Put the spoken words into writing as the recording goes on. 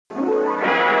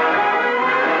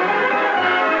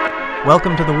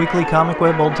Welcome to the weekly Comic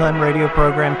Web Old Time Radio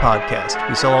Program podcast.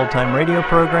 We sell old time radio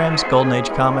programs, Golden Age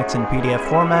comics in PDF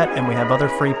format, and we have other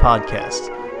free podcasts.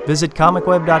 Visit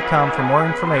comicweb.com for more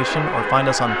information or find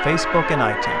us on Facebook and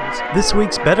iTunes. This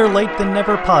week's Better Late Than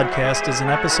Never podcast is an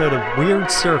episode of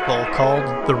Weird Circle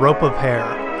called The Rope of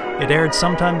Hair. It aired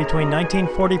sometime between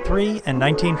 1943 and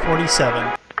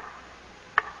 1947.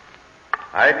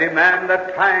 I demand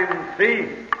that time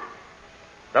cease.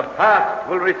 The past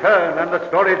will return and the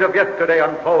stories of yesterday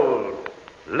unfold.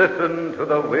 Listen to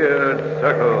the Weird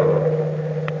Circle.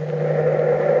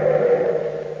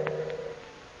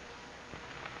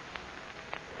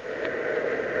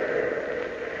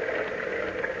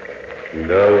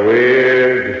 The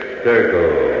Weird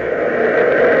Circle.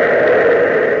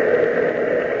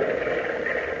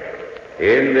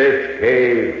 In this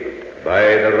cave by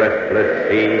the restless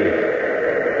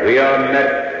sea, we are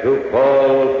met to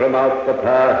call from out the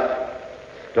past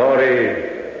stories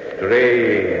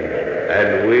strange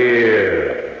and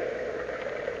weird.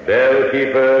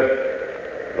 Bellkeeper,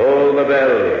 toll the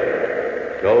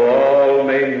bell, so all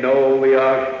may know we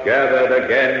are gathered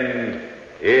again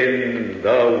in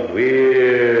the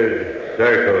Weird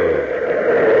Circle.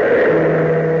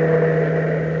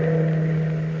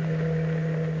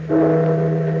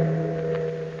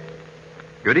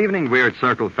 Good evening, Weird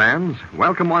Circle fans.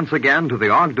 Welcome once again to the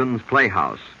Ogden's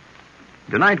Playhouse.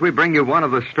 Tonight we bring you one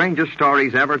of the strangest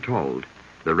stories ever told,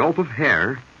 The Rope of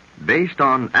Hair, based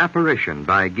on Apparition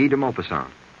by Guy de Maupassant.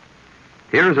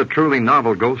 Here is a truly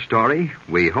novel ghost story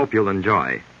we hope you'll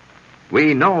enjoy.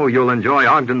 We know you'll enjoy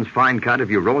Ogden's Fine Cut if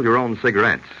you roll your own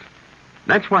cigarettes.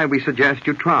 That's why we suggest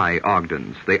you try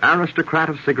Ogden's, the aristocrat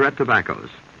of cigarette tobaccos.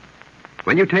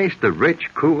 When you taste the rich,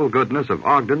 cool goodness of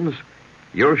Ogden's,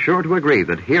 you're sure to agree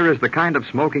that here is the kind of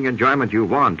smoking enjoyment you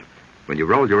want when you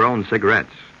roll your own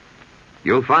cigarettes.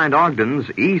 You'll find Ogden's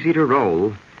easy to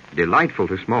roll, delightful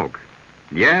to smoke.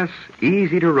 Yes,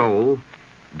 easy to roll,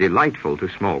 delightful to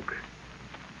smoke.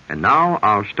 And now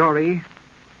our story,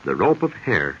 The Rope of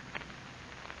Hair.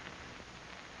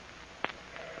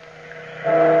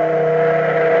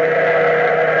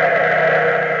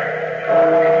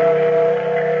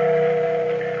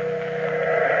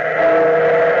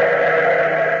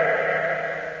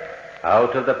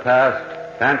 Out of the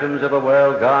past, phantoms of a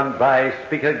world gone by,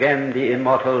 speak again the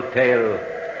immortal tale,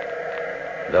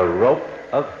 The Rope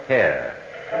of Hair.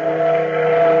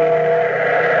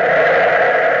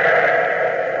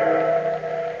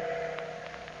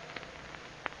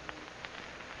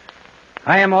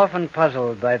 I am often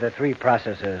puzzled by the three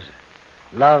processes,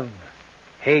 love,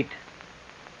 hate,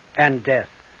 and death,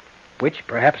 which,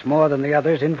 perhaps more than the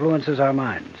others, influences our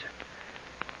minds.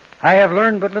 I have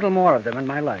learned but little more of them in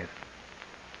my life.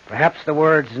 Perhaps the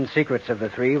words and secrets of the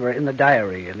three were in the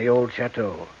diary in the old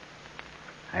chateau.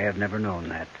 I have never known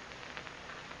that.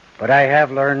 But I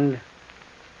have learned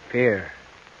fear.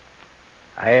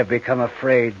 I have become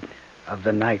afraid of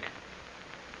the night.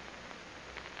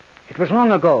 It was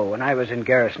long ago when I was in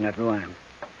garrison at Rouen.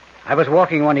 I was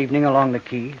walking one evening along the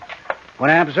quay when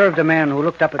I observed a man who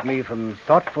looked up at me from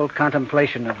thoughtful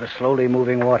contemplation of the slowly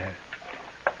moving water.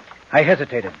 I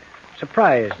hesitated,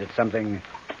 surprised at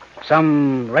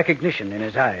some recognition in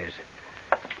his eyes.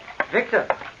 Victor.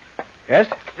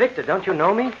 Yes? Victor, don't you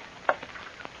know me?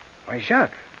 Why,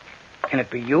 Jacques. Can it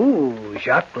be you,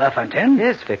 Jacques Lafontaine?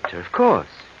 Yes, Victor, of course.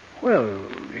 Well,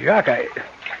 Jacques,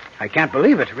 I can't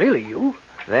believe it's really you.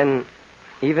 Then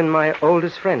even my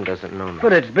oldest friend doesn't know me.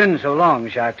 But it's been so long,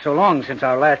 Jacques, so long since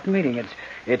our last meeting.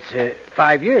 It's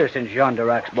 5 years since Jean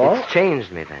d'Arc's ball. It's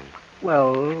changed me then.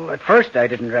 Well, at first I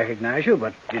didn't recognize you,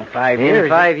 but in 5 years... In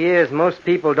 5 years, most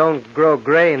people don't grow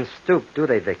gray and stoop, do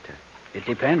they, Victor? It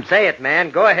depends. Say it,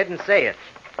 man. Go ahead and say it.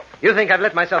 You think I've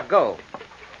let myself go.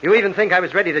 You even think I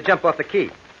was ready to jump off the quay.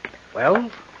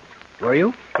 Well, were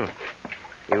you?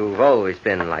 You've always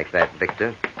been like that,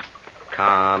 Victor.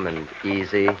 Calm and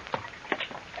easy.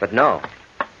 But no.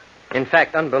 In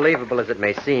fact, unbelievable as it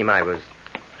may seem, I was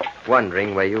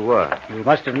wondering where you were. You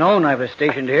must have known I was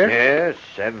stationed here. Yes,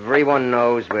 everyone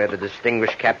knows where the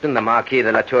distinguished captain, the Marquis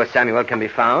de La Tour Samuel, can be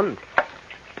found.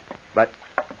 But,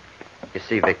 you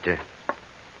see, Victor,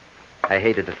 I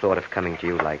hated the thought of coming to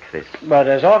you like this. But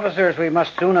as officers, we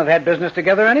must soon have had business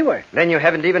together anyway. Then you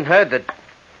haven't even heard that...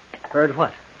 Heard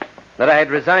what? That I had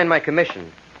resigned my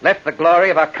commission, left the glory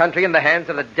of our country in the hands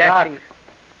of the dashing... Doc,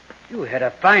 you had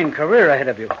a fine career ahead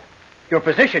of you. Your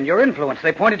position, your influence,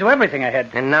 they pointed to everything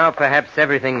ahead. And now perhaps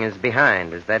everything is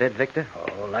behind. Is that it, Victor?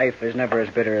 Oh, life is never as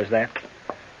bitter as that.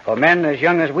 For men as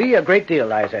young as we, a great deal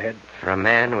lies ahead. For a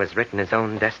man who has written his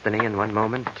own destiny in one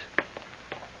moment?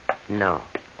 No.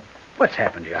 What's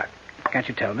happened, Jacques? Can't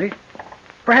you tell me?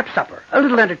 Perhaps supper. A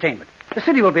little entertainment. The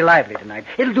city will be lively tonight.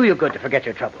 It'll do you good to forget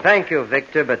your trouble. Thank you,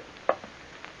 Victor, but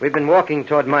we've been walking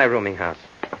toward my rooming house.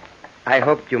 I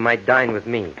hoped you might dine with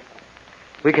me.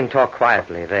 We can talk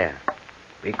quietly there.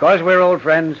 Because we're old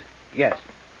friends, yes.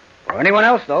 For anyone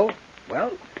else, though,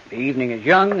 well, the evening is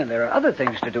young and there are other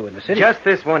things to do in the city. Just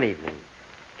this one evening.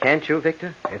 Can't you,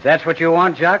 Victor? If that's what you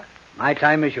want, Jacques, my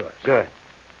time is yours. Good.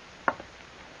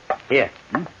 Here.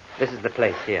 This is the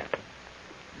place here.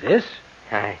 This?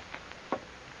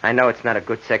 I know it's not a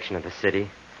good section of the city.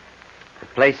 The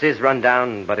place is run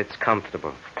down, but it's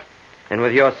comfortable. And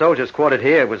with your soldiers quartered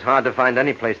here, it was hard to find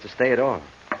any place to stay at all.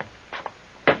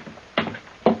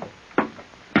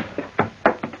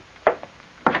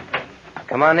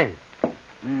 Come on in.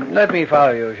 Let me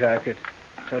follow you, Jacques. It's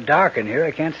so dark in here,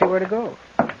 I can't see where to go.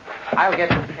 I'll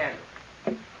get you the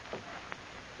candle.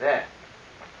 There.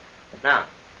 Now,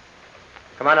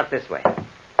 come on up this way.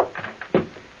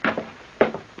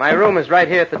 My room is right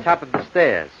here at the top of the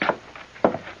stairs.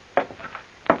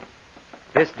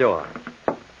 This door.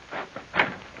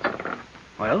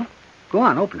 Well, go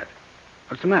on, open it.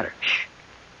 What's the matter? Shh.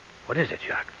 What is it,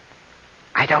 Jacques?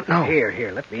 I don't know.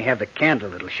 Here, let me have the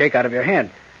candle. It'll shake out of your hand.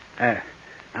 Now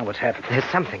what's happened? There's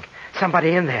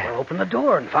somebody in there. Well, open the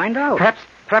door and find out.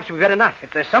 Perhaps we've had enough.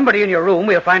 If there's somebody in your room,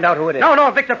 we'll find out who it is. No,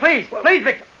 Victor, please. Please,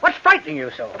 Victor. What's frightening you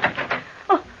so?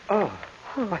 Oh,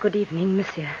 good evening,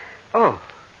 monsieur. Oh,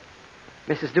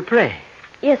 Mrs. Dupre.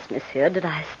 Yes, monsieur. Did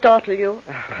I startle you?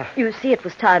 You see, it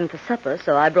was time for supper,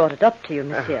 so I brought it up to you,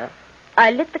 monsieur.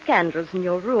 I lit the candles in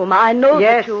your room. I know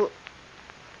that you...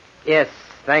 Yes,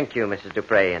 thank you, Mrs.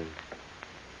 Dupre, and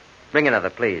bring another,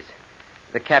 please.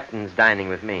 The captain's dining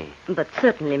with me. But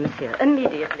certainly, monsieur.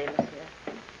 Immediately, monsieur.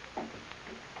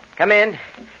 Come in,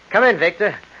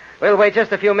 Victor. We'll wait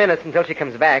just a few minutes until she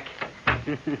comes back.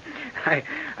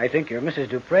 I think your Mrs.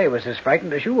 Dupre was as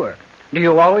frightened as you were. Do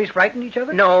you always frighten each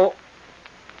other? No,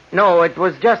 it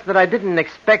was just that I didn't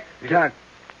expect... Jacques,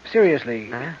 seriously,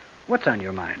 what's on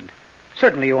your mind?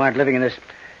 Certainly you aren't living in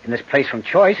this place from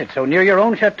choice. It's so near your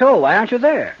own chateau. Why aren't you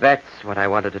there? That's what I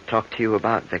wanted to talk to you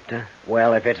about, Victor.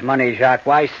 Well, if it's money, Jacques,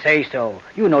 why say so?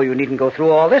 You know you needn't go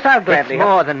through all this. I'll gladly... It's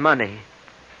more than money.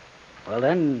 Well,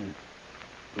 then,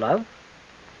 love?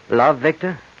 Love,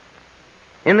 Victor?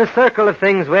 In the circle of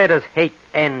things, where does hate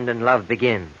end and love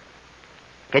begin?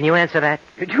 Can you answer that?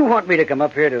 Did you want me to come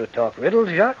up here to talk riddles,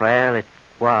 Jacques? Well, it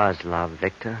was love,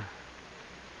 Victor.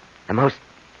 The most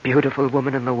beautiful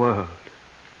woman in the world.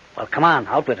 Well, come on,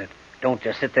 out with it. Don't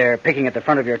just sit there picking at the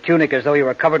front of your tunic as though you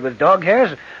were covered with dog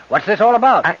hairs. What's this all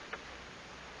about?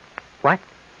 What?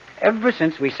 Ever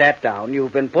since we sat down,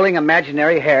 you've been pulling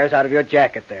imaginary hairs out of your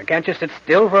jacket there. Can't you sit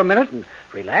still for a minute and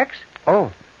relax?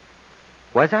 Oh.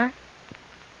 Was I?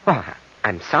 Oh,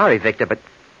 I'm sorry, Victor, but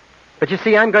you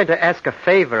see, I'm going to ask a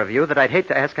favor of you that I'd hate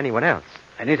to ask anyone else.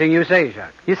 Anything you say,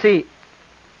 Jacques. You see,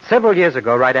 several years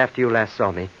ago, right after you last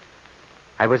saw me,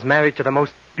 I was married to the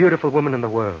most beautiful woman in the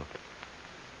world.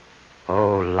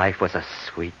 Oh, life was a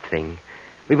sweet thing.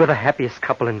 We were the happiest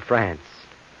couple in France.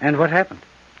 And what happened?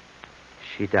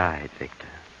 She died, Victor.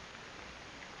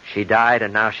 She died,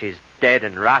 and now she's dead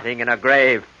and rotting in her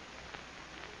grave.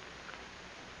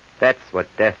 That's what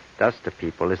death does to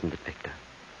people, isn't it, Victor?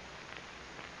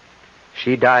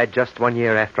 She died just 1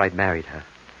 year after I'd married her.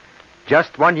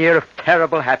 Just 1 year of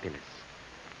terrible happiness.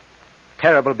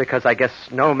 Terrible because I guess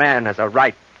no man has a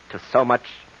right to so much.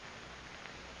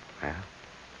 Well,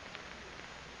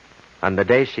 on the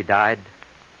day she died,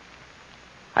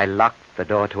 I locked the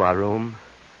door to our room,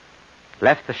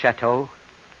 left the chateau,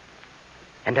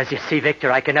 and as you see,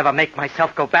 Victor, I can never make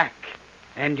myself go back.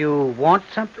 And you want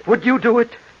something? Would you do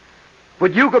it?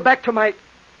 Would you go back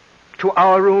to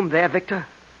our room there, Victor?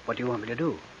 What do you want me to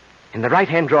do? In the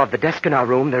right-hand drawer of the desk in our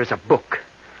room, there is a book.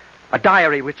 A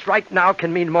diary which right now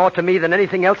can mean more to me than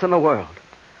anything else in the world.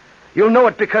 You'll know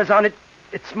it because on it,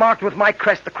 it's marked with my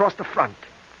crest across the front.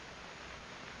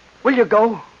 Will you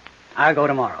go? I'll go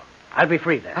tomorrow. I'll be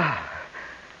free then.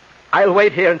 I'll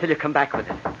wait here until you come back with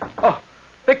it. Oh,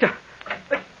 Victor.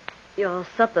 Your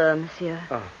supper, monsieur.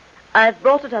 Oh. I've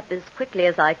brought it up as quickly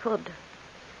as I could.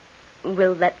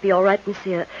 Will that be all right,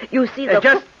 monsieur? You see the...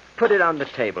 Just put it on the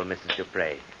table, Mrs.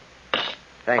 Dupre.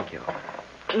 Thank you.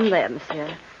 There,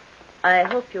 monsieur. I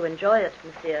hope you enjoy it,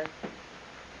 monsieur.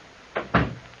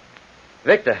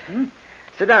 Victor,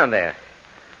 sit down there.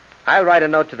 I'll write a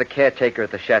note to the caretaker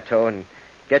at the chateau and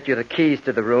get you the keys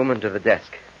to the room and to the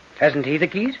desk. Hasn't he the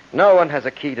keys? No one has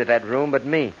a key to that room but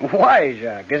me. Why,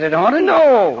 Jacques? Is it haunted?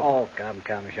 No. Oh, come,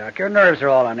 Jacques. Your nerves are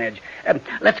all on edge.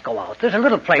 Let's go out. There's a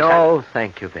little place... No,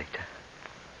 thank you, Victor.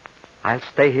 I'll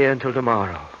stay here until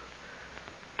tomorrow.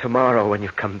 Tomorrow when you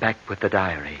come back with the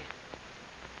diary.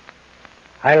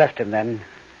 I left him then,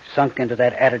 sunk into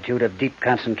that attitude of deep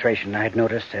concentration I had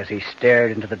noticed as he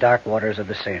stared into the dark waters of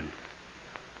the Seine.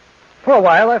 For a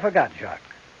while, I forgot Jacques.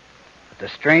 But the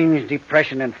strange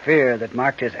depression and fear that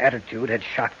marked his attitude had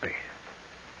shocked me.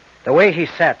 The way he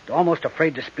sat, almost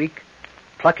afraid to speak,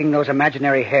 plucking those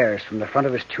imaginary hairs from the front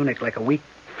of his tunic like a weak,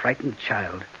 frightened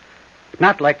child.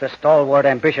 Not like the stalwart,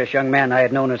 ambitious young man I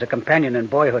had known as a companion in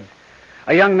boyhood.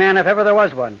 A young man, if ever there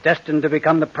was one, destined to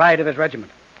become the pride of his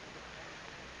regiment.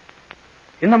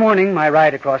 In the morning, my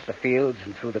ride across the fields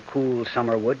and through the cool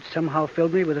summer woods somehow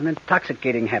filled me with an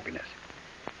intoxicating happiness.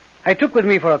 I took with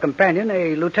me for a companion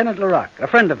a Lieutenant Leroc, a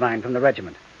friend of mine from the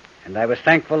regiment, and I was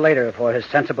thankful later for his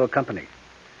sensible company.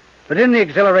 But in the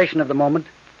exhilaration of the moment,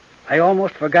 I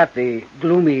almost forgot the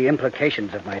gloomy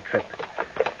implications of my trip.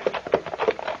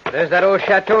 There's that old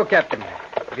chateau, Captain.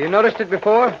 Have you noticed it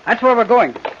before? That's where we're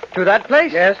going. To that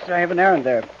place? Yes, I have an errand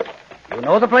there. You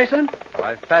know the place, then? Oh,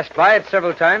 I've passed by it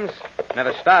several times.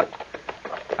 Never stopped.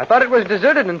 I thought it was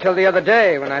deserted until the other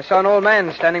day when I saw an old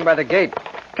man standing by the gate.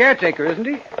 Caretaker, isn't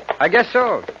he? I guess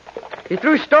so. He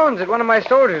threw stones at one of my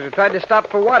soldiers who tried to stop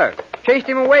for water. Chased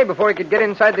him away before he could get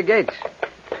inside the gates.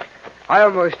 I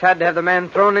almost had to have the man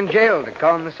thrown in jail to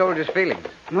calm the soldier's feelings.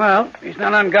 Well, he's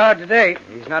not on guard today.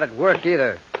 He's not at work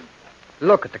either.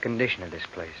 Look at the condition of this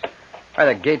place. Why,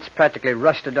 the gate's practically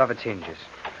rusted off its hinges.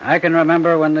 I can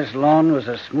remember when this lawn was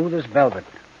as smooth as velvet,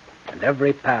 and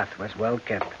every path was well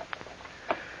kept.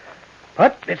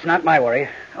 But it's not my worry.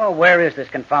 Oh, where is this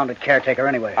confounded caretaker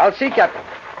anyway? I'll see, Captain.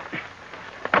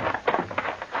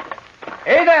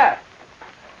 Hey there!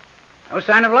 No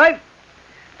sign of life?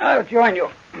 I'll join you.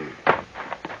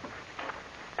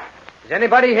 Is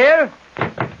anybody here?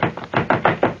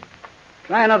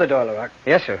 Try another door, Leroc.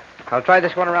 Yes, sir. I'll try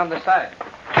this one around the side.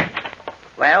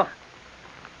 Well?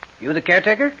 You the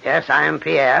caretaker? Yes, I am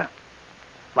Pierre.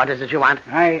 What is it you want?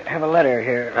 I have a letter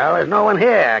here. Well, there's no one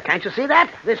here. Can't you see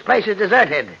that? This place is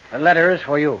deserted. The letter is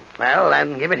for you. Well,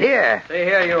 then give it here. See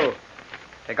here, you.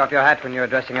 Take off your hat when you're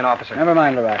addressing an officer. Never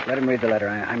mind, Leroc. Let him read the letter.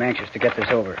 I'm anxious to get this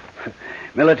over.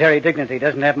 Military dignity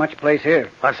doesn't have much place here.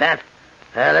 What's that?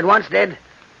 That once did.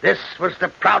 This was the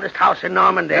proudest house in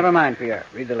Normandy. Never mind, Pierre.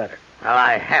 Read the letter. Well,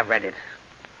 I have read it.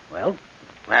 Well?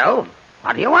 Well,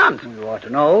 what do you want? You ought to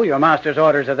know. Your master's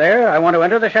orders are there. I want to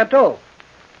enter the chateau.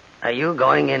 Are you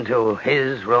going into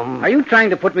his room? Are you trying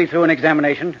to put me through an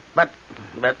examination? But,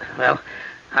 well,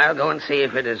 I'll go and see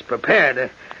if it is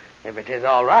prepared. If it is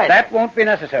all right. That won't be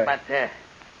necessary. But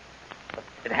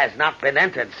it has not been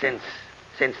entered since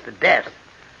the death.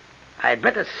 I'd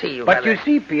better see you. But you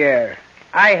see, Pierre,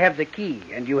 I have the key,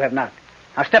 and you have not.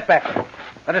 Now step back.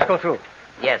 Let us go through.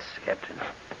 Yes, Captain.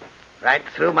 Right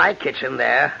through my kitchen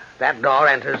there. That door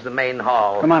enters the main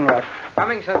hall. Come on, Rock.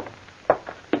 Coming, sir.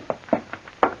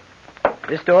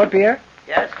 This door, Pierre?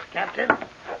 Yes, Captain.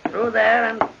 Through there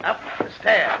and up the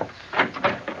stairs.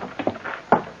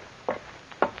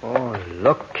 Oh,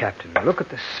 look, Captain. Look at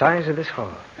the size of this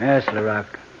hall. Yes, Leroc.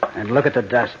 And look at the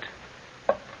dust.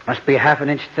 Must be half an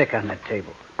inch thick on that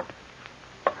table.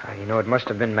 You know, it must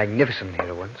have been magnificent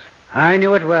here once. I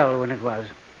knew it well when it was.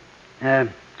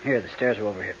 Here, the stairs are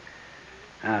over here.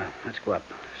 Let's go up.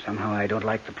 Somehow I don't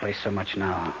like the place so much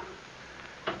now.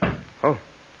 Oh.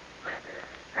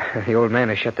 The old man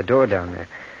has shut the door down there.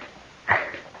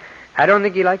 I don't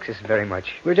think he likes us very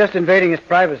much. We're just invading his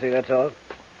privacy, that's all.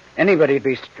 Anybody'd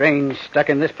be strange stuck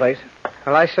in this place.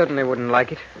 Well, I certainly wouldn't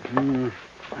like it.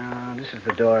 This is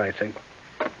the door, I think.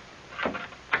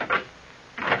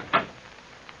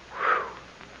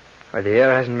 Why, the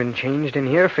air hasn't been changed in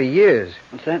here for years.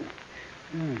 What's that?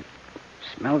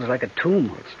 Smells like a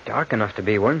tomb. It's dark enough to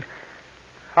be one.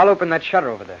 I'll open that shutter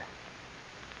over there.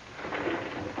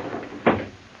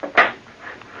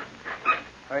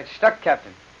 Oh, it's stuck,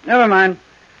 Captain. Never mind.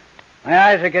 My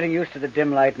eyes are getting used to the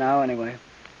dim light now, anyway.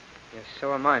 Yes,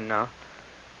 so are mine now.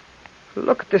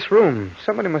 Look at this room.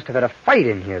 Somebody must have had a fight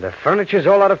in here. The furniture's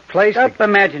all out of place. Stop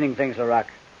imagining things, Leroc.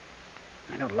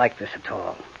 I don't like this at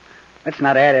all. Let's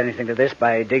not add anything to this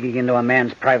by digging into a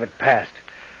man's private past.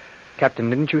 Captain,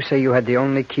 didn't you say you had the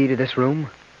only key to this room?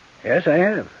 Yes, I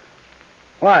have.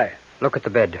 Why? Look at the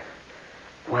bed.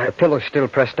 Why, the pillow's still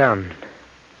pressed down.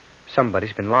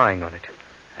 Somebody's been lying on it.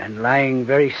 And lying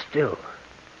very still.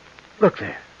 Look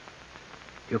there.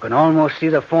 You can almost see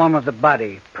the form of the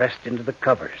body pressed into the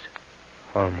covers.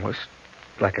 Almost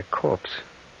like a corpse.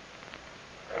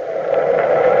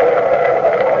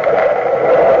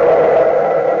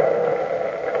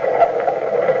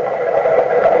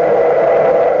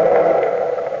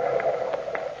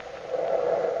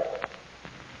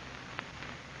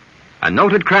 A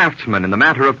noted craftsman in the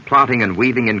matter of plotting and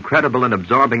weaving incredible and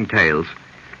absorbing tales,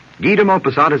 Guy de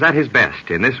Maupassant is at his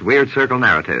best in this Weird Circle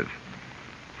narrative.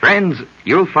 Friends,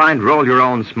 you'll find roll your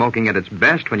own smoking at its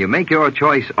best when you make your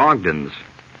choice Ogden's,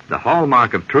 the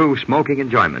hallmark of true smoking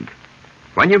enjoyment.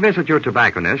 When you visit your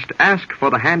tobacconist, ask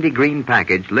for the handy green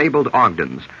package labeled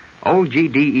Ogden's,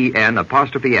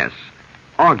 OGDEN''S,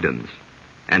 Ogden's,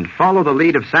 and follow the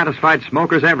lead of satisfied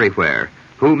smokers everywhere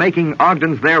who, making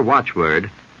Ogden's their watchword,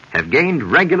 have gained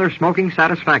regular smoking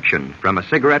satisfaction from a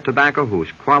cigarette tobacco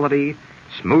whose quality,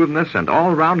 smoothness, and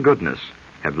all-round goodness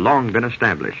have long been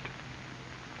established.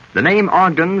 The name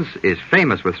Ogden's is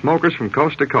famous with smokers from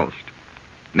coast to coast.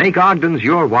 Make Ogden's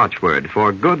your watchword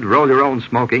for good roll-your-own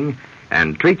smoking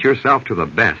and treat yourself to the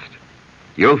best.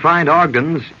 You'll find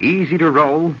Ogden's easy to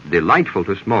roll, delightful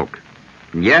to smoke.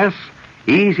 Yes,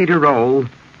 easy to roll,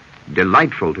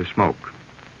 delightful to smoke.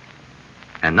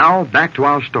 And now, back to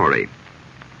our story.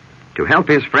 To help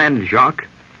his friend Jacques,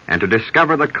 and to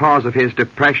discover the cause of his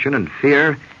depression and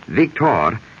fear,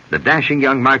 Victor, the dashing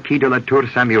young Marquis de la Tour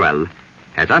Samuel,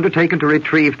 has undertaken to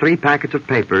retrieve 3 packets of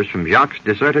papers from Jacques'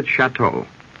 deserted chateau.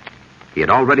 He had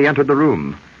already entered the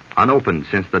room, unopened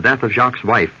since the death of Jacques'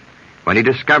 wife, when he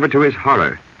discovered to his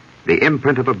horror the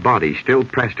imprint of a body still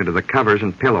pressed into the covers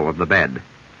and pillow of the bed.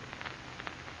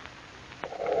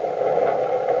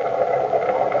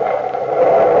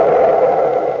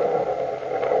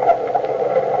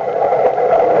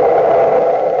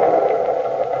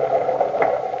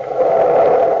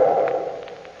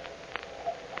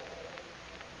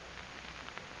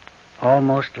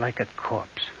 Almost like a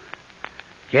corpse.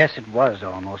 Yes, it was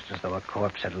almost as though a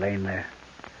corpse had lain there.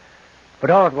 But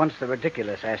all at once, the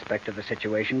ridiculous aspect of the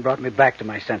situation brought me back to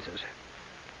my senses.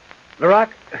 Leroc?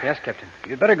 Yes, Captain.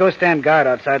 You'd better go stand guard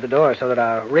outside the door so that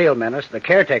our real menace, the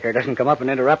caretaker, doesn't come up and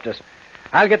interrupt us.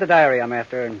 I'll get the diary I'm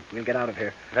after, and we'll get out of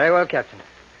here. Very well, Captain.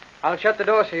 I'll shut the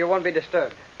door so you won't be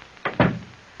disturbed.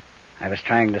 I was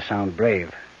trying to sound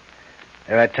brave.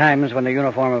 There are times when the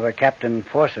uniform of a captain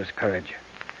forces courage.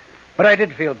 But I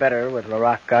did feel better with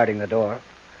Leroc guarding the door.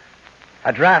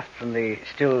 A draft from the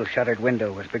still-shuttered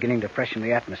window was beginning to freshen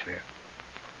the atmosphere.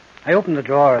 I opened the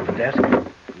drawer of the desk and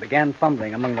began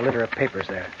fumbling among the litter of papers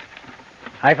there.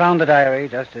 I found the diary,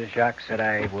 just as Jacques said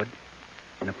I would,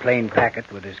 in a plain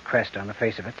packet with his crest on the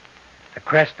face of it, a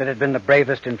crest that had been the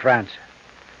bravest in France.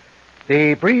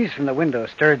 The breeze from the window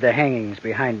stirred the hangings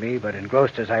behind me, but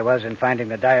engrossed as I was in finding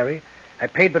the diary, I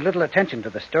paid but little attention to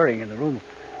the stirring in the room.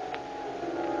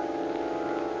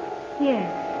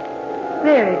 Yes.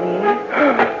 There it is.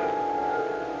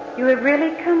 You have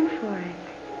really come for it.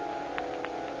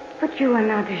 But you are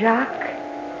not Jacques.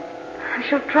 I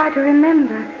shall try to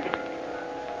remember.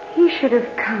 He should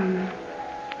have come.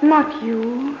 Not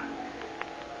you.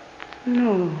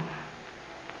 No.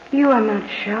 You are not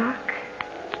Jacques.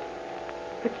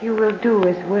 But you will do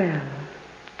as well.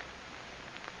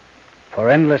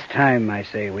 For endless time, I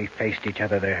say, we faced each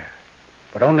other there.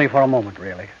 But only for a moment,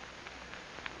 really.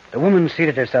 The woman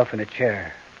seated herself in a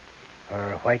chair.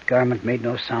 Her white garment made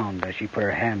no sound as she put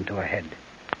her hand to her head.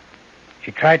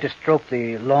 She tried to stroke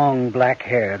the long black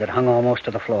hair that hung almost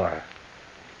to the floor.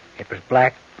 It was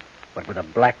black, but with a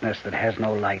blackness that has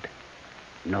no light,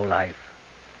 no life.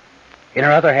 In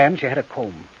her other hand, she had a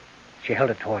comb. She held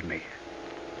it toward me.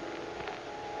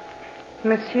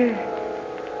 Monsieur,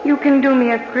 you can do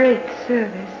me a great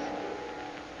service.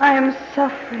 I am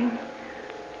suffering.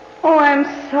 Oh, I'm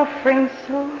suffering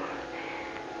so.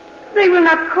 They will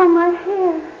not comb my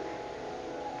hair.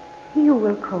 You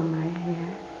will comb my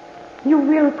hair. You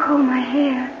will comb my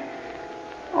hair.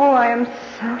 Oh, I am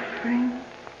suffering.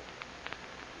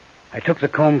 I took the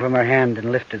comb from her hand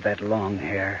and lifted that long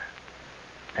hair.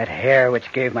 That hair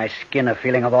which gave my skin a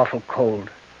feeling of awful cold.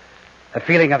 A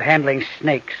feeling of handling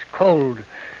snakes. Cold.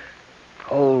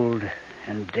 Cold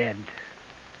and dead.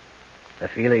 The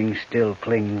feeling still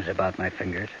clings about my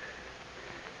fingers.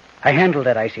 I handled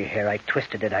that icy hair. I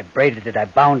twisted it. I braided it. I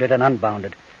bound it and unbound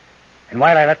it. And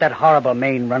while I let that horrible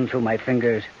mane run through my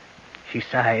fingers, she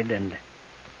sighed and,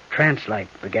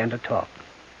 trance-like, began to talk,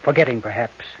 forgetting,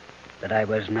 perhaps, that I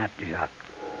was not Jacques.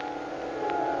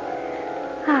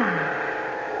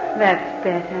 Ah, that's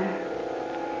better.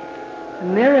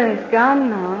 The mirror is gone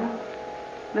now.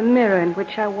 The mirror in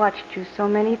which I watched you so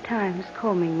many times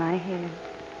combing my hair.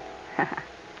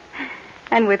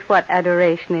 And with what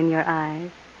adoration in your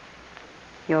eyes.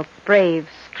 Your brave,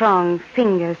 strong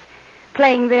fingers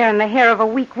playing there in the hair of a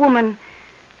weak woman.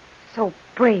 So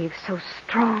brave, so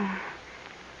strong.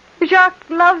 Jacques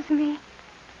loves me.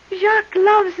 Jacques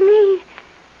loves me.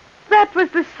 That was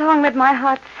the song that my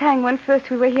heart sang when first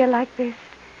we were here like this.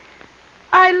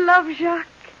 I love Jacques.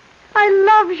 I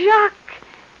love Jacques.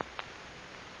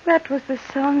 That was the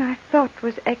song I thought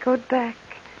was echoed back.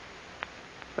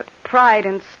 But pride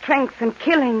and strength and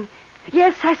killing.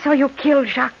 Yes, I saw you kill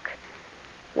Jacques.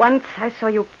 Once I saw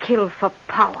you kill for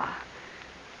power.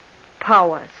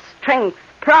 Power, strength,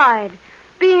 pride,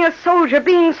 being a soldier,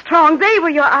 being strong, they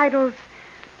were your idols.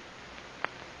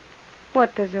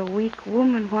 What does a weak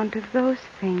woman want of those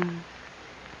things?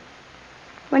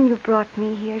 When you brought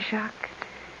me here, Jacques,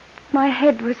 my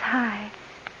head was high.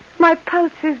 My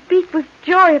pulses beat with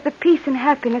joy at the peace and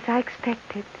happiness I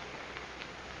expected.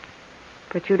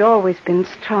 But you'd always been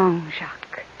strong,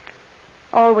 Jacques.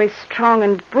 Always strong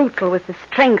and brutal with the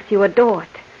strength you adored.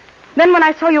 Then when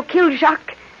I saw you kill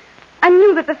Jacques, I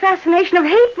knew that the fascination of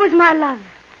hate was my love.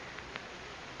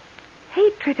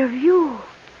 Hatred of you,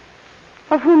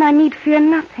 of whom I need fear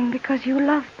nothing because you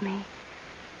loved me.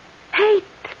 Hate,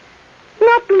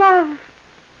 not love.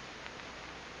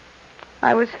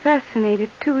 I was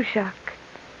fascinated too, Jacques,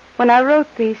 when I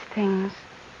wrote these things.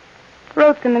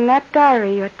 Wrote them in that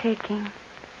diary you're taking.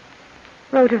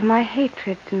 Wrote of my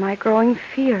hatred and my growing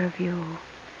fear of you.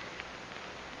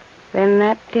 Then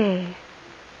that day,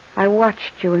 I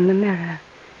watched you in the mirror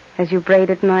as you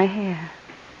braided my hair.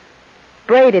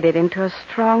 Braided it into a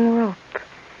strong rope.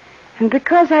 And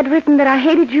because I'd written that I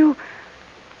hated you,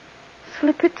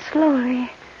 slip it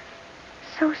slowly,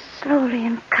 so slowly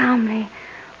and calmly,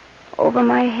 over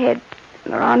my head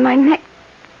and around my neck.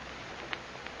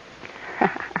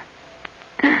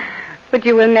 But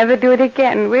you will never do it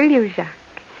again, will you, Jacques?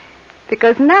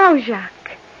 Because now,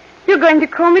 Jacques, you're going to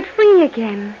comb it free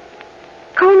again.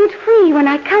 Comb it free when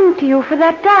I come to you for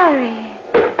that diary.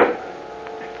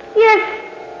 Yes,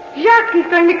 Jacques is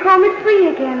going to comb it free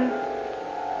again.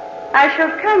 I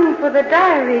shall come for the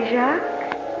diary,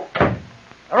 Jacques.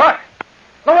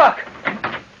 Leroc!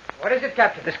 What is it,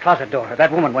 Captain? This closet door.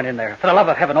 That woman went in there. For the love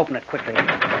of heaven, open it quickly.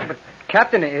 But,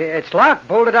 Captain, it's locked,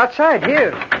 bolted outside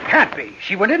here. Can't be.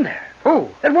 She went in there. Who?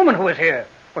 That woman who was here.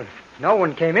 Well, no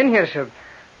one came in here, so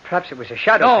perhaps it was a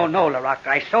shadow. No, Leroc.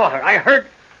 I saw her. I heard...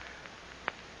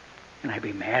 Can I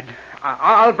be mad?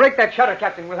 I'll break that shutter,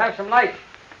 Captain. We'll have some light.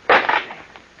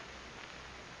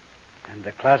 And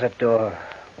the closet door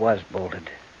was bolted.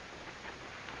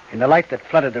 In the light that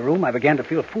flooded the room, I began to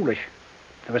feel foolish.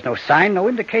 There was no sign, no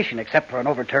indication, except for an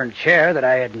overturned chair, that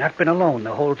I had not been alone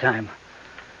the whole time.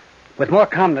 With more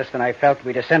calmness than I felt,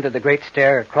 we descended the great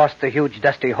stair, crossed the huge,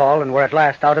 dusty hall, and were at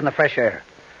last out in the fresh air.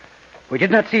 We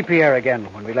did not see Pierre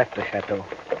again when we left the chateau.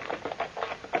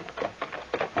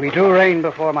 We drew rein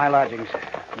before my lodgings.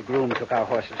 The groom took our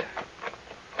horses.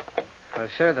 Well,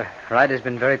 sir, the ride has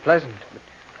been very pleasant. But,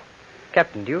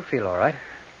 Captain, do you feel all right?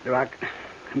 Leroc,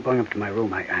 I'm going up to my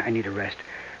room. I need a rest.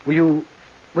 Will you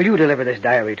deliver this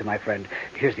diary to my friend?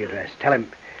 Here's the address. Tell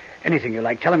him anything you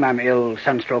like. Tell him I'm ill,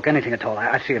 sunstroke, anything at all.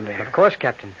 I'll see him later. Of course,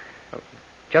 Captain. Oh,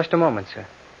 just a moment, sir.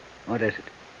 What is it?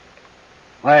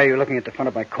 Why are you looking at the front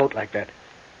of my coat like that?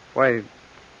 Why,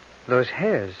 those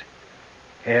hairs.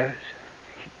 Hairs?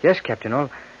 Yes, Captain, all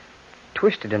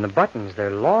twisted in the buttons. They're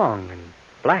long and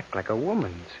black like a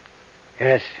woman's.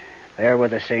 Yes, there were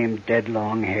the same dead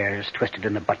long hairs twisted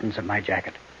in the buttons of my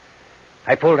jacket.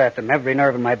 I pulled at them, every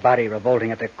nerve in my body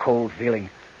revolting at the cold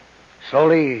feeling.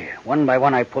 Slowly, one by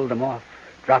one, I pulled them off,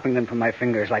 dropping them from my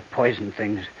fingers like poison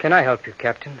things. Can I help you,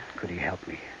 Captain? Could he help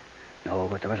me? No,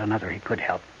 but there was another he could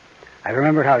help. I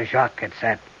remembered how Jacques had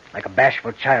sat, like a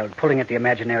bashful child, pulling at the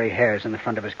imaginary hairs in the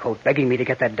front of his coat, begging me to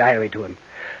get that diary to him.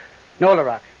 No,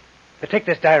 Leroc. Take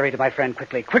this diary to my friend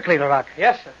quickly. Quickly, Leroc.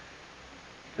 Yes, sir.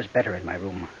 It was better in my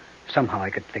room. Somehow I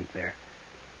could think there.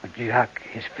 But Jacques,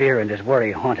 his fear and his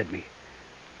worry haunted me.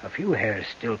 A few hairs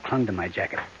still clung to my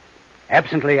jacket.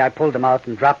 Absently, I pulled them out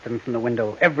and dropped them from the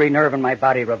window, every nerve in my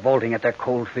body revolting at their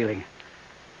cold feeling.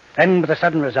 Then, with a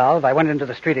sudden resolve, I went into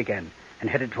the street again and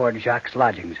headed toward Jacques'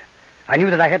 lodgings. I knew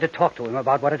that I had to talk to him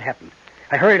about what had happened.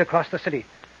 I hurried across the city.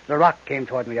 Leroc came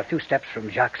toward me a few steps from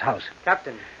Jacques' house.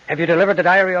 Captain. Have you delivered the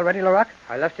diary already, Leroc?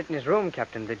 I left it in his room,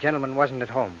 Captain. The gentleman wasn't at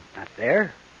home. Not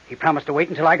there? He promised to wait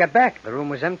until I got back. The room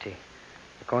was empty.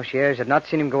 The concierge had not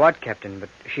seen him go out, Captain, but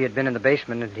she had been in the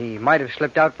basement, and he might have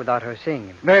slipped out without her seeing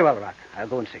him. Very well, Leroc. I'll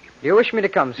go and see him. Do you wish me to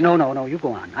come, sir? No, you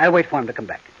go on. I'll wait for him to come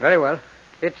back. Very well.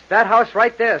 It's that house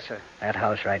right there, sir. That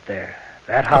house right there.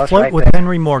 That house Afloat right with there.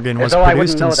 Henry Morgan was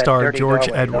produced and starred George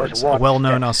Edwards, a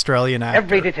well-known Australian actor.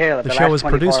 Every detail of the show was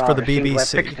produced for the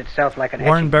BBC. Like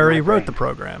Warren Berry wrote the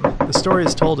program. The story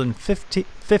is told in 52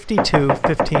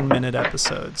 15-minute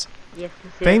episodes. Yes,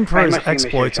 famed for his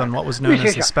exploits on what was known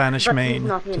as the Spanish Main,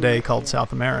 today called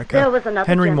South America,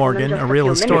 Henry Morgan, a real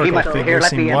historical figure,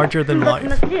 seemed larger than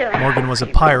life. Morgan was a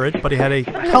pirate, but he had a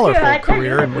colorful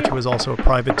career in which he was also a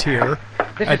privateer,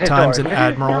 At is times his an door.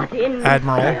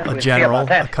 admiral, a We'll see general, about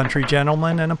that. a country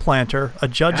gentleman, and a planter, a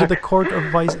judge of the court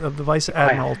of the vice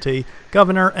admiralty,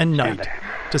 governor, and knight.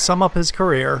 To sum up his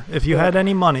career, if you had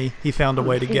any money, he found a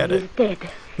way to get it. He's dead.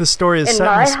 This story is In set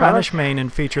my in Spanish house. Main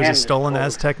and features a And stolen gold.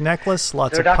 Aztec necklace,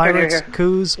 lots Is of there a doctor near pirates, here?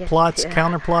 coups, Yes, plots, dear.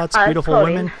 counterplots, I'll beautiful call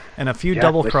women, him. and a few Jack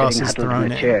double was sitting crosses huddled in thrown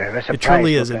the in. chair, a It surprised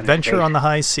truly look is on his adventure face. on the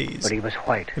high seas. But he was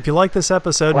white. If you like this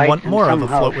episode and White want and more of A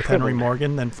somehow Float with Henry shriveled.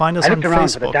 Morgan, then find us I on looked around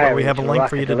for the Facebook, where we diary have a which link Rock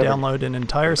for you had to delivered. download an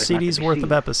entire It was not to CD's be worth of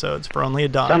seen. episodes for only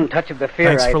 $1. Some touch of the fear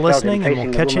Thanks I for felt listening, in and we'll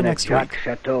facing catch the you woman next at Jacques week.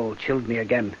 Chateau chilled me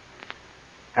again.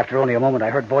 After only a moment, I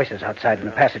heard voices outside in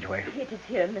the passageway. It is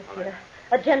here, monsieur.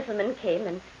 A gentleman came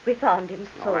and we found him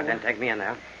All so. right, then take me in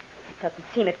there. It doesn't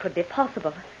seem it could be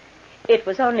possible. It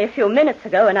was only a few minutes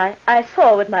ago, and I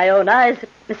saw with my own eyes that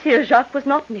Monsieur Jacques was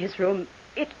not in his room.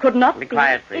 It could not be. Be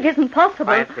quiet, please. It isn't possible.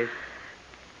 Quiet, please.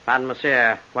 Pardon,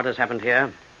 monsieur. What has happened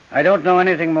here? I don't know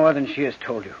anything more than she has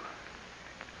told you.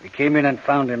 We came in and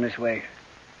found him this way,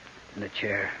 in the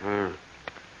chair.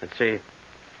 Let's see.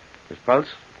 His pulse?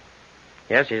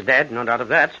 Yes, he's dead, no doubt of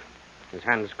that. His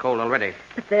hand's cold already.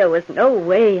 But there was no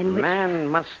way The in which... man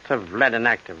must have led an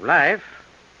active life.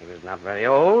 He was not very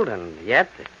old, and yet...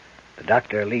 The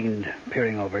doctor leaned,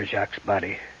 peering over Jacques'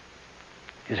 body.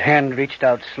 His hand reached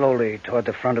out slowly toward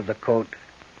the front of the coat.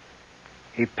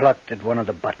 He plucked at one of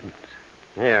the buttons.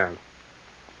 Here.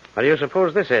 What do you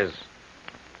suppose this is?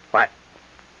 Why,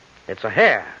 it's a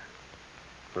hair.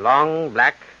 Long,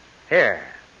 black hair.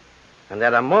 And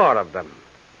there are more of them.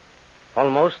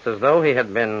 Almost as though he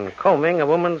had been combing a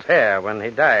woman's hair when he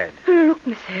died. Look,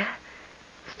 monsieur.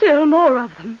 Still more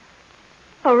of them.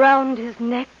 Around his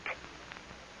neck.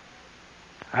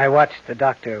 I watched the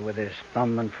doctor with his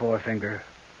thumb and forefinger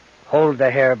hold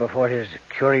the hair before his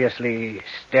curiously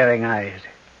staring eyes.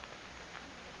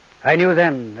 I knew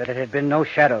then that it had been no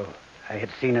shadow I had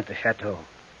seen at the chateau.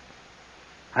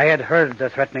 I had heard the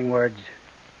threatening words,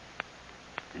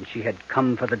 and she had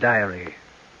come for the diary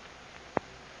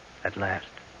at last.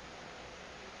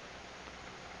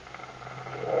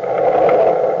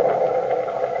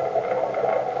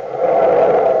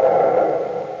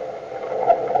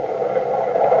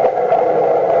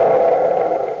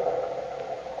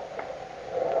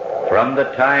 From the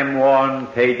time-worn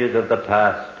pages of the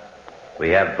past, we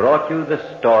have brought you the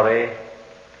story,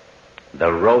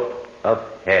 The Rope of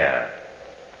Hair.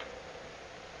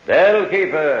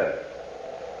 Bellkeeper,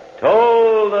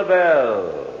 toll the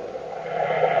bell.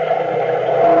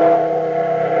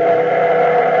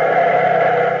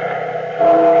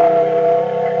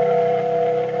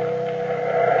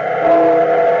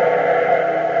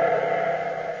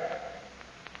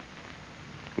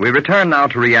 We return now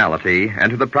to reality and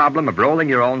to the problem of rolling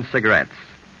your own cigarettes.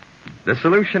 The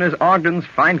solution is Ogden's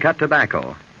Fine Cut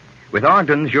Tobacco. With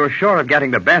Ogden's, you're sure of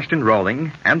getting the best in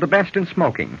rolling and the best in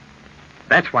smoking.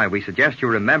 That's why we suggest you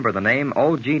remember the name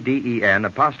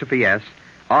OGDEN''S,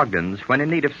 Ogden's, when in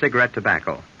need of cigarette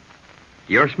tobacco.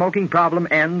 Your smoking problem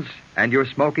ends and your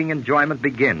smoking enjoyment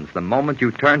begins the moment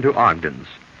you turn to Ogden's.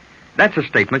 That's a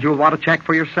statement you'll want to check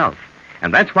for yourself.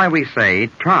 And that's why we say,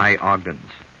 try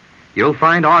Ogden's. You'll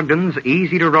find Ogden's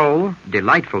easy to roll,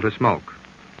 delightful to smoke.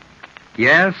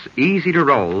 Yes, easy to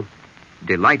roll,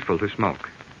 delightful to smoke.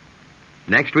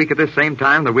 Next week at this same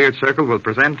time, the Weird Circle will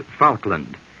present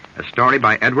Falkland, a story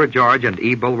by Edward George and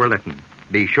E. Bulwer Lytton.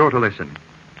 Be sure to listen.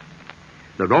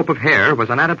 The Rope of Hair was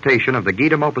an adaptation of the Guy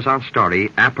de Maupassant story,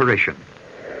 Apparition.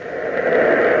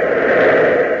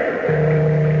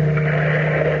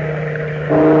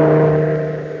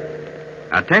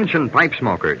 Attention, pipe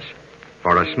smokers.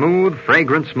 For a smooth,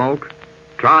 fragrant smoke,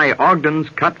 try Ogden's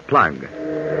Cut Plug.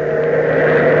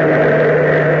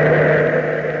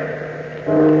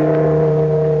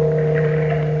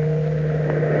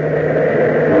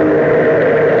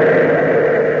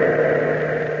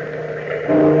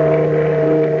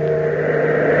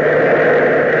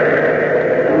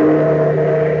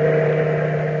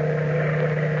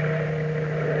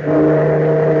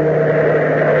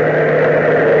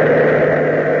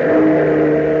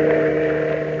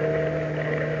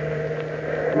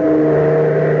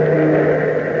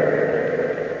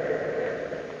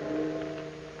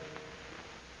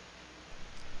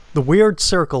 The Weird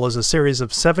Circle is a series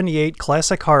of 78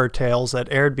 classic horror tales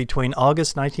that aired between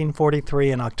August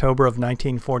 1943 and October of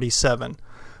 1947.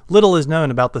 Little is known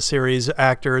about the series'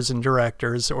 actors and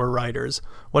directors or writers.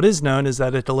 What is known is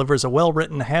that it delivers a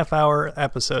well-written half-hour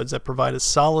episodes that provide a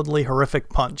solidly horrific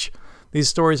punch. These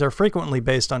stories are frequently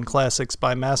based on classics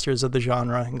by masters of the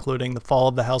genre, including The Fall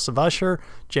of the House of Usher,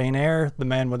 Jane Eyre, The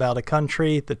Man Without a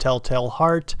Country, The Telltale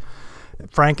Heart,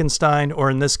 Frankenstein,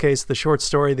 or in this case, the short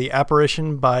story The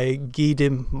Apparition by Guy de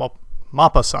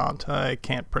Maupassant. I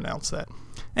can't pronounce that.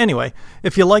 Anyway,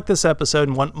 if you like this episode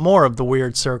and want more of The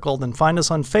Weird Circle, then find us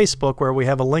on Facebook, where we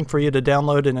have a link for you to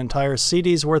download an entire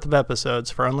CD's worth of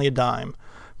episodes for only $0.10.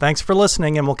 Thanks for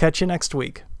listening, and we'll catch you next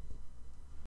week.